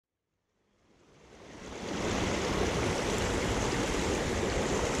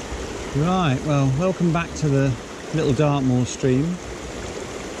Right, well, welcome back to the little Dartmoor stream.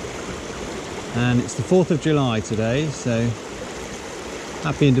 And it's the 4th of July today, so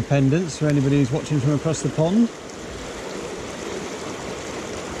happy Independence for anybody who's watching from across the pond.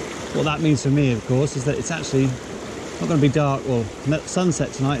 What that means for me, of course, is that it's actually not going to be dark. Well,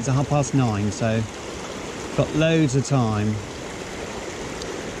 sunset tonight is at 9:30, so got loads of time.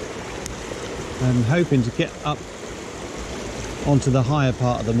 I'm hoping to get up onto the higher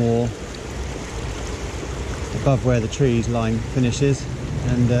part of the moor, above where the trees line finishes,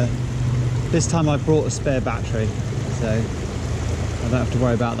 and this time I brought a spare battery, so I don't have to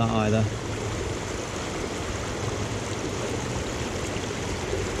worry about that either.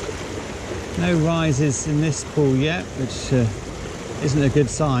 No rises in this pool yet, which isn't a good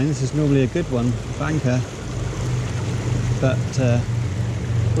sign. This is normally a good one, banker, but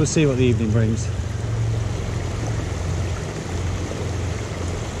we'll see what the evening brings.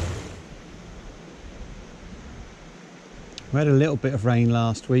 We had a little bit of rain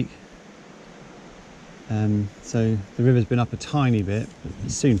last week, so the river's been up a tiny bit, but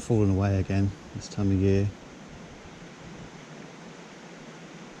it's soon fallen away again this time of year.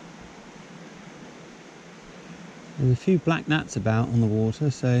 There's a few black gnats about on the water,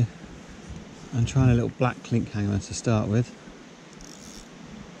 so I'm trying a little black clink hanger to start with.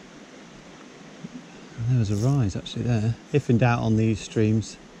 And there was a rise actually there. If in doubt on these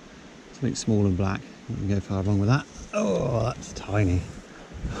streams, something small and black, you can go far wrong with that. Oh, that's tiny.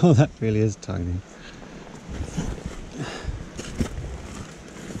 Oh, that really is tiny.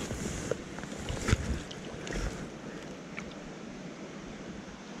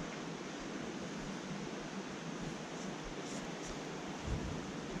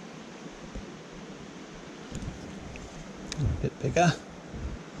 A bit bigger.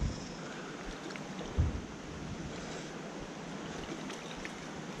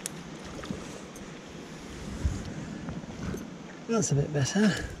 That's a bit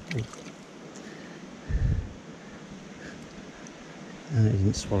better. And it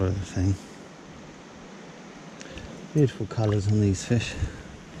didn't swallow the thing. Beautiful colours on these fish.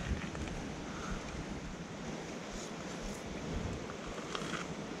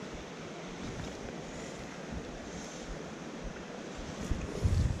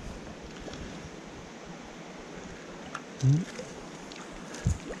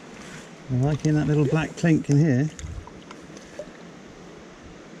 I'm liking that little black clink in here.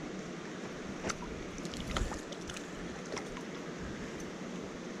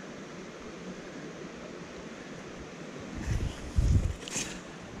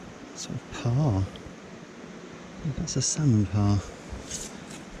 Sort of parr. That's a salmon parr.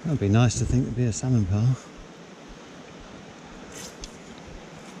 That would be nice to think it'd be a salmon parr.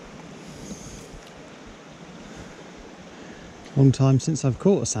 Long time since I've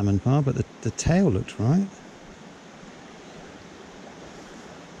caught a salmon parr, but the tail looked right.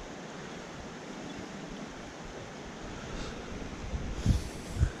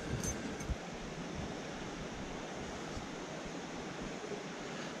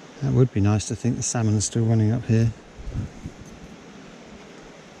 That would be nice to think the salmon are still running up here.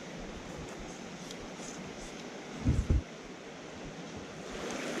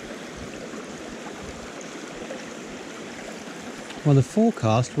 Well, the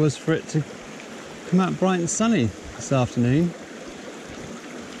forecast was for it to come out bright and sunny this afternoon.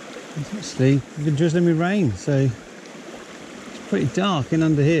 It's actually been drizzling with rain, so it's pretty dark in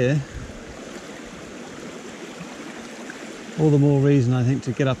under here. All the more reason, I think,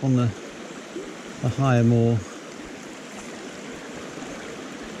 to get up on the higher moor.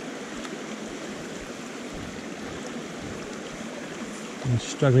 I'm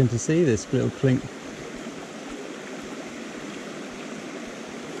struggling to see this little clink,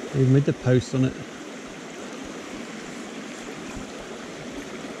 even with the post on it.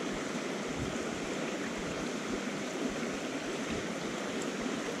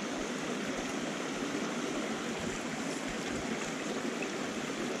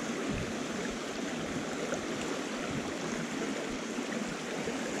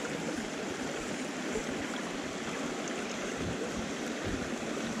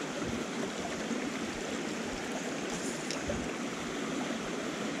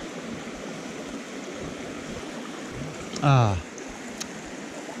 Ah,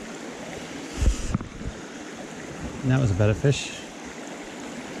 and that was a better fish.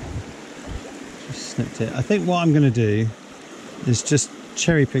 Just snipped it. I think what I'm going to do is just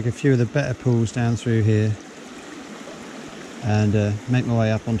cherry pick a few of the better pools down through here and make my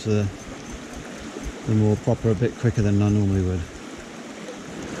way up onto the more proper a bit quicker than I normally would.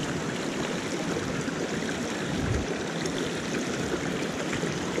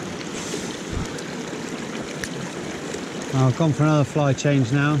 I've gone for another fly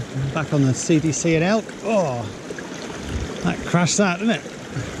change now. Back on the CDC at elk. Oh, that crashed that, didn't it?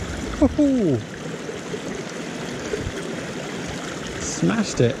 Woohoo!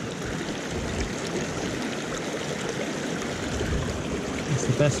 Smashed it. That's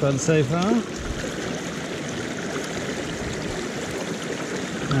the best one so far.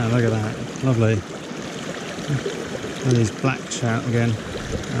 Oh, look at that. Lovely. And these black trout again.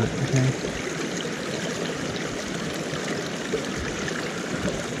 Right, okay.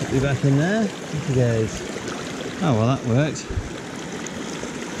 Put you back in there. There he goes. Oh, well, that worked.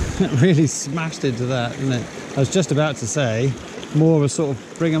 It really smashed into that, didn't it? I was just about to say more of a sort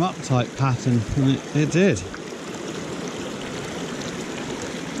of bring 'em up type pattern, and it did.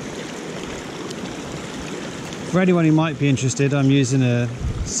 For anyone who might be interested, I'm using a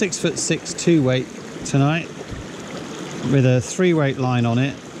 6'6" 2-weight tonight with a 3-weight line on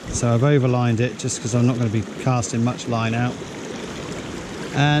it. So I've overlined it just because I'm not going to be casting much line out.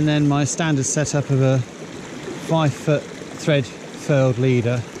 And then my standard setup of a 5-foot thread furled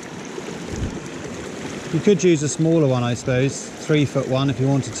leader. You could use a smaller one, I suppose, 3-foot one if you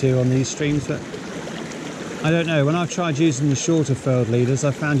wanted to on these streams, but I don't know. When I've tried using the shorter furled leaders,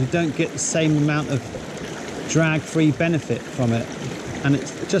 I found you don't get the same amount of drag-free benefit from it, and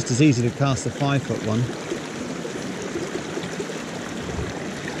it's just as easy to cast the 5-foot one.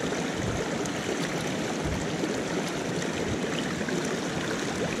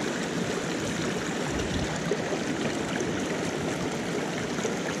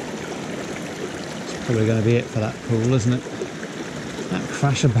 Probably going to be it for that pool, isn't it? That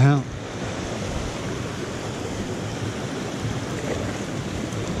crash about.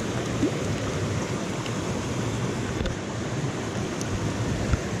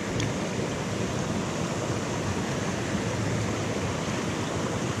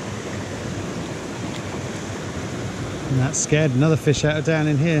 And that scared another fish out of down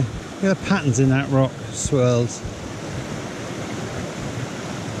in here. Look at the patterns in that rock swirls.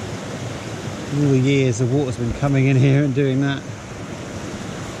 All the years the water's been coming in here and doing that.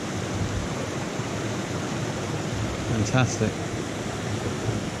 Fantastic.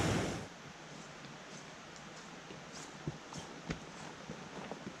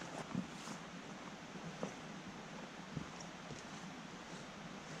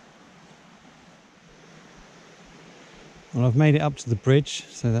 Well, I've made it up to the bridge,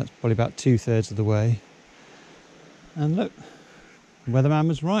 so that's probably about 2/3 of the way. And look, the weatherman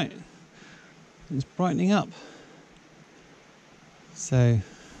was right. It's brightening up. So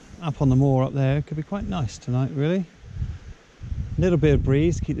up on the moor up there, it could be quite nice tonight, really. A little bit of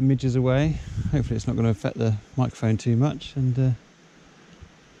breeze, keep the midges away. Hopefully it's not going to affect the microphone too much. And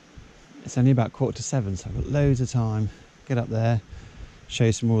it's only about 6:45, so I've got loads of time. Get up there, show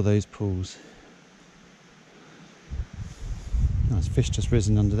you some more of those pools. Nice fish just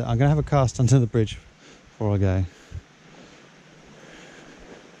risen under there. I'm going to have a cast under the bridge before I go.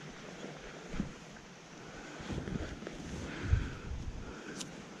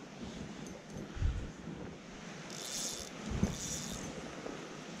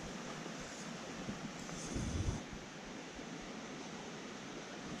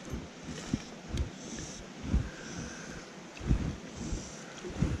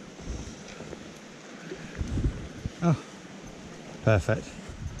 Oh, perfect.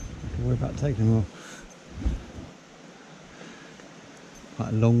 Don't worry about taking them off. Quite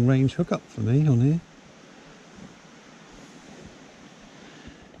a long range hookup for me on here.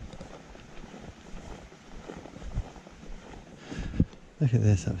 Look at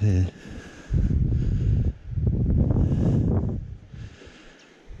this up here.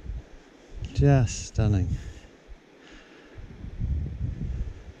 Just stunning.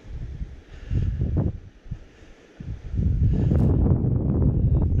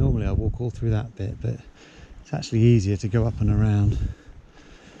 Normally I walk all through that bit, but it's actually easier to go up and around,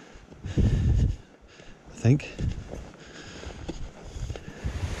 I think.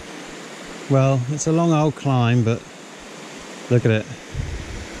 Well, it's a long old climb, but look at it.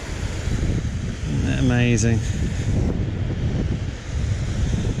 Isn't that amazing?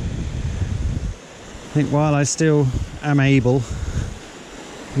 I think while I still am able,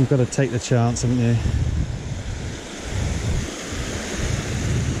 you've got to take the chance, haven't you?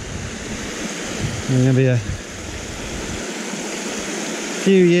 There's going to be a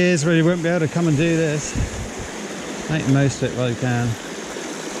few years where you won't be able to come and do this. Make the most of it while you can.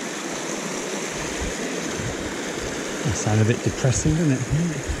 That sounds a bit depressing, doesn't it?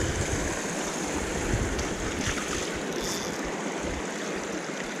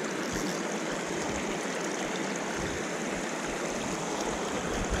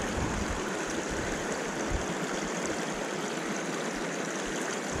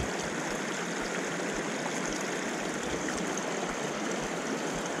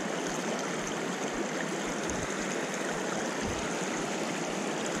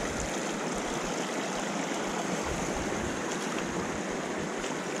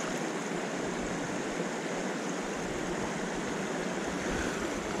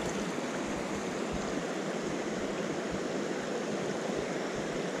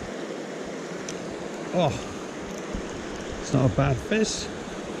 Oh, it's not a bad fish.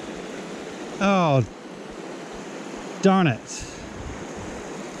 Oh, darn it.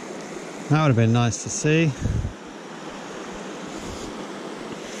 That would have been nice to see.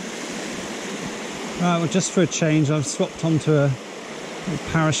 Right, well, just for a change, I've swapped onto a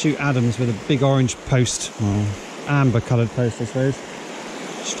parachute Adams with a big orange post, well, amber coloured post, I suppose.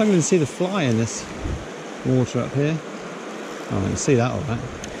 Struggling to see the fly in this water up here. Oh, I can see that all right.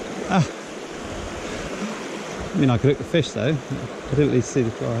 Ah. I mean, I could hook the fish though. I didn't at least see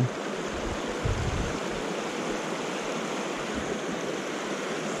the fly.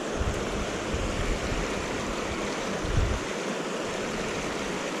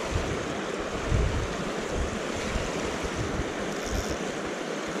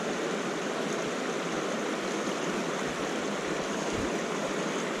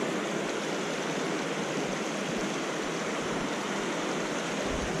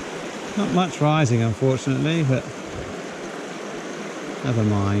 Not much rising, unfortunately, but never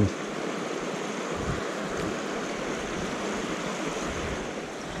mind.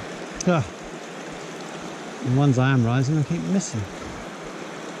 Ah. The ones I am rising, I keep missing.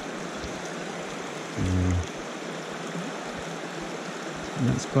 And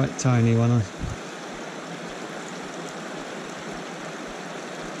that's quite a tiny one.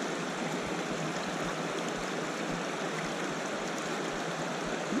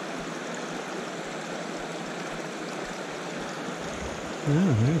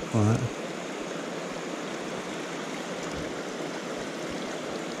 Oh, very quiet.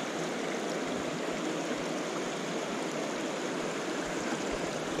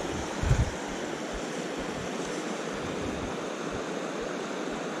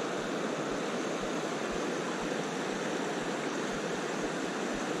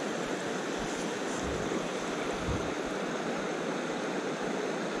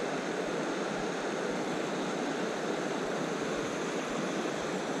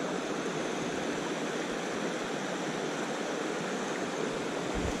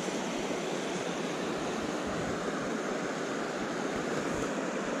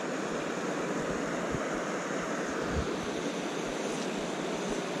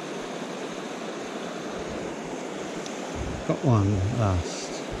 Got one last.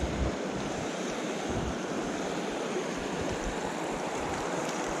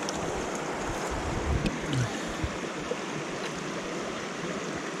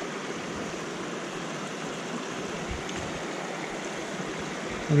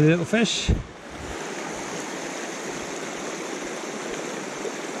 Lovely little fish.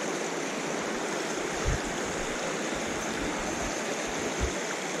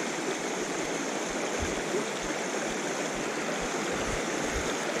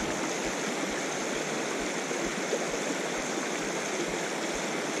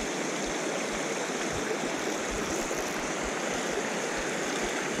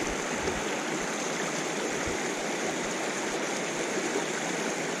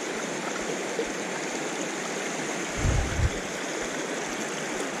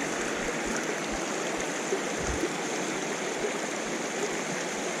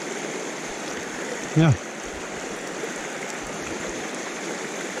 Yeah.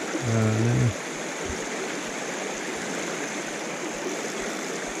 No.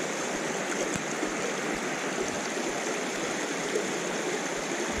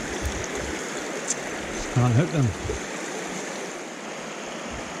 Just can't hook them.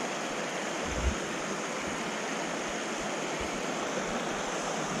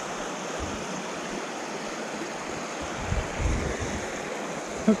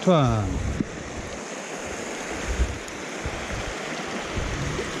 Hooked one.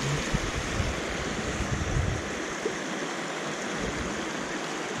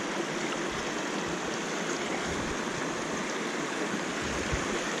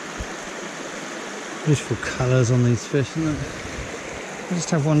 Beautiful colours on these fish, isn't it? I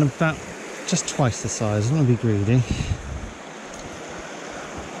just have one about just twice the size. I don't want to be greedy.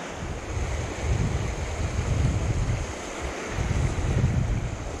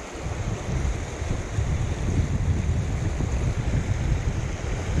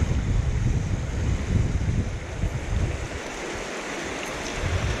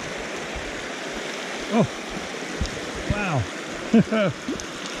 Oh, wow.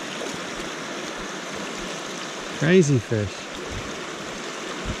 Crazy fish.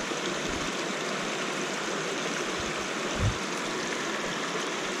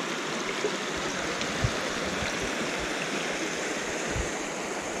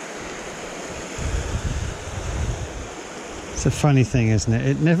 It's a funny thing, isn't it?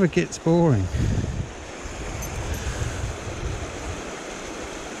 It never gets boring.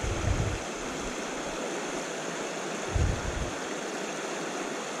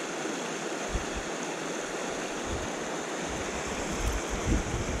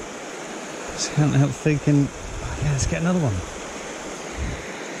 Just can't help thinking, oh, yeah, let's get another one.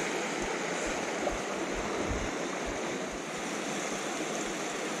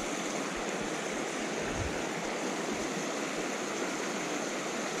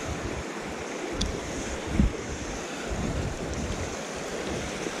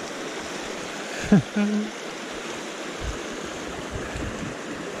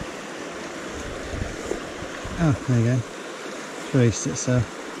 Oh, there you go. Released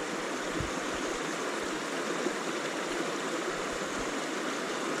itself.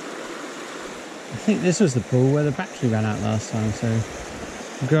 I think this was the pool where the battery ran out last time, so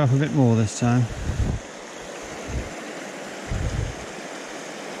we'll go up a bit more this time.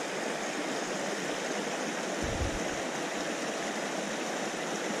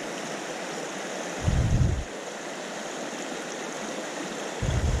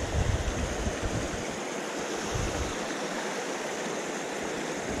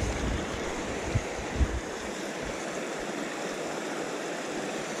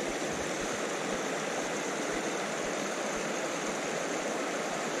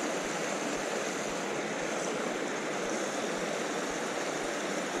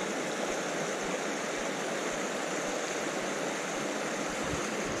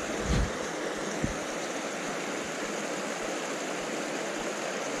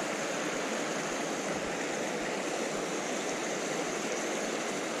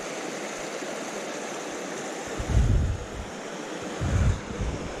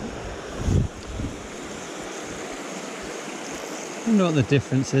 I wonder what the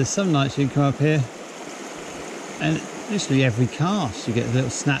difference is. Some nights you can come up here and literally every cast you get a little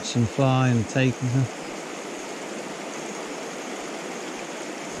snatch and fly and take and stuff.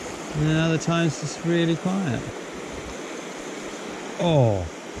 And then other times it's really quiet. Oh,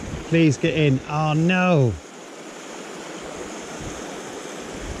 please get in. Oh no!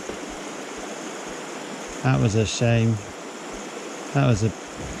 That was a shame. That was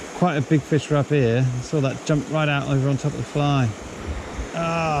quite a big fish up here. I saw that jump right out over on top of the fly.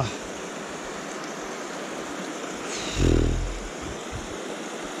 Ah.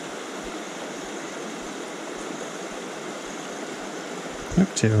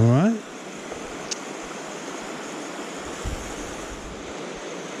 Hooked it all right.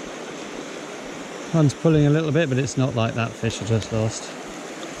 One's pulling a little bit, but it's not like that fish I just lost.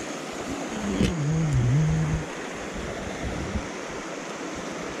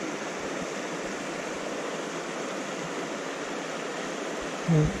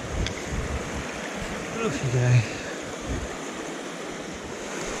 Off you go.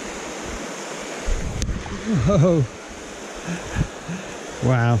 Whoa.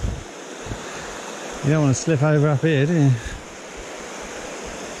 Wow. You don't want to slip over up here, do you?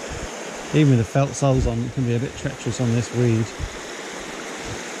 Even with the felt soles on, it can be a bit treacherous on this weed.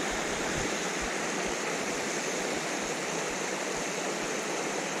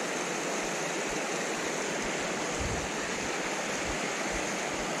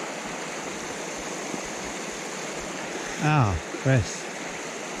 Ah, Chris.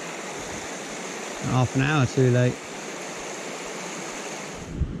 Half an hour too late.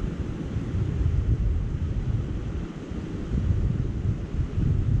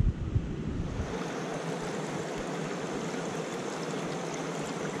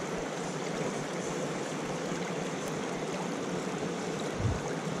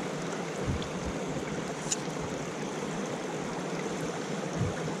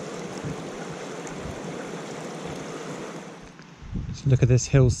 Look at this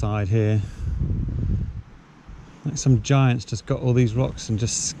hillside here. Like some giants just got all these rocks and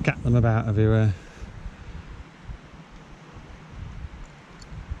just scat them about everywhere.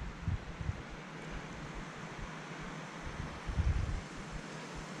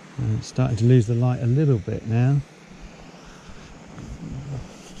 And it's starting to lose the light a little bit now.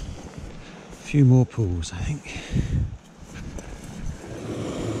 A few more pools, I think.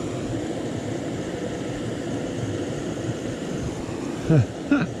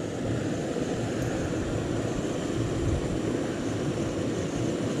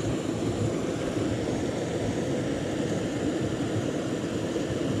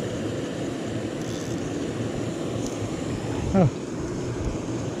 Oh.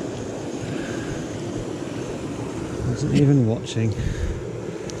 Wasn't even watching.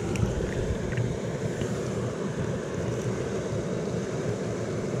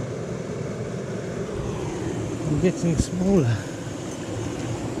 I'm getting smaller.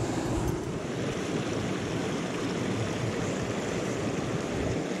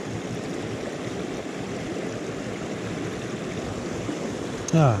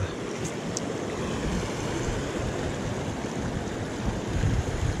 Ah.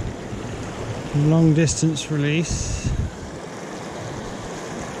 Long distance release.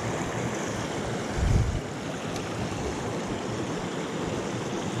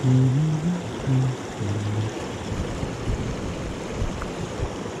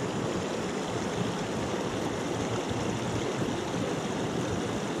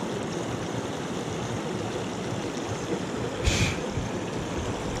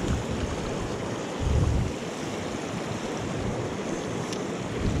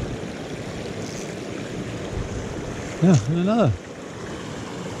 Yeah, and another.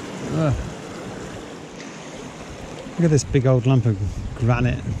 Look at this big old lump of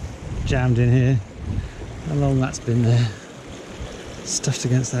granite jammed in here. How long that's been there, stuffed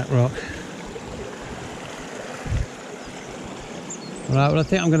against that rock. Right, well, I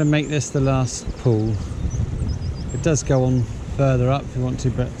think I'm going to make this the last pool. It does go on further up if you want to,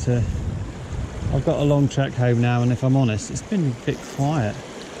 but I've got a long trek home now, and if I'm honest, it's been a bit quiet.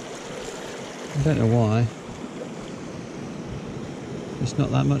 I don't know why. It's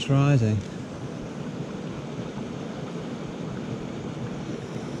not that much rising.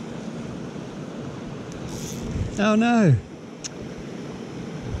 Oh no!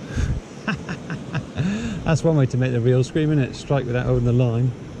 That's one way to make the reel scream, isn't it? Strike without holding the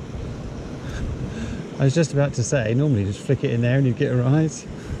line. I was just about to say, normally just flick it in there and you'd get a rise.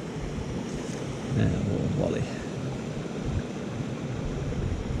 Yeah, Wally.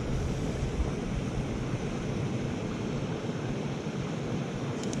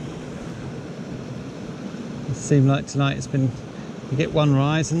 It seemed like tonight it's been, you get one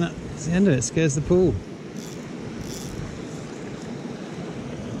rise and that's the end of it, scares the pool.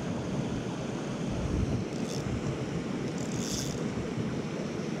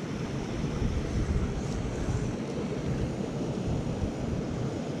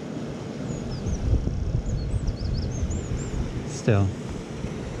 Still,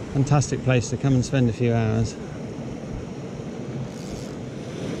 fantastic place to come and spend a few hours.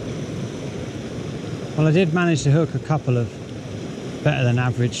 Well, I did manage to hook a couple of better than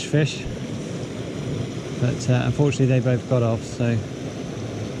average fish, but unfortunately they both got off, so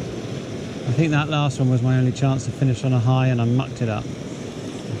I think that last one was my only chance to finish on a high and I mucked it up.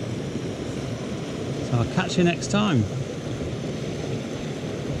 So I'll catch you next time.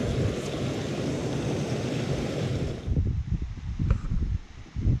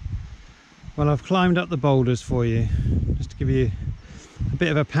 Well, I've climbed up the boulders for you, just to give you a bit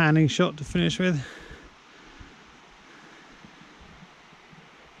of a panning shot to finish with.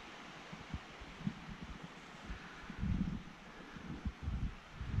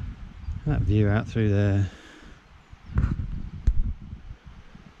 That view out through there.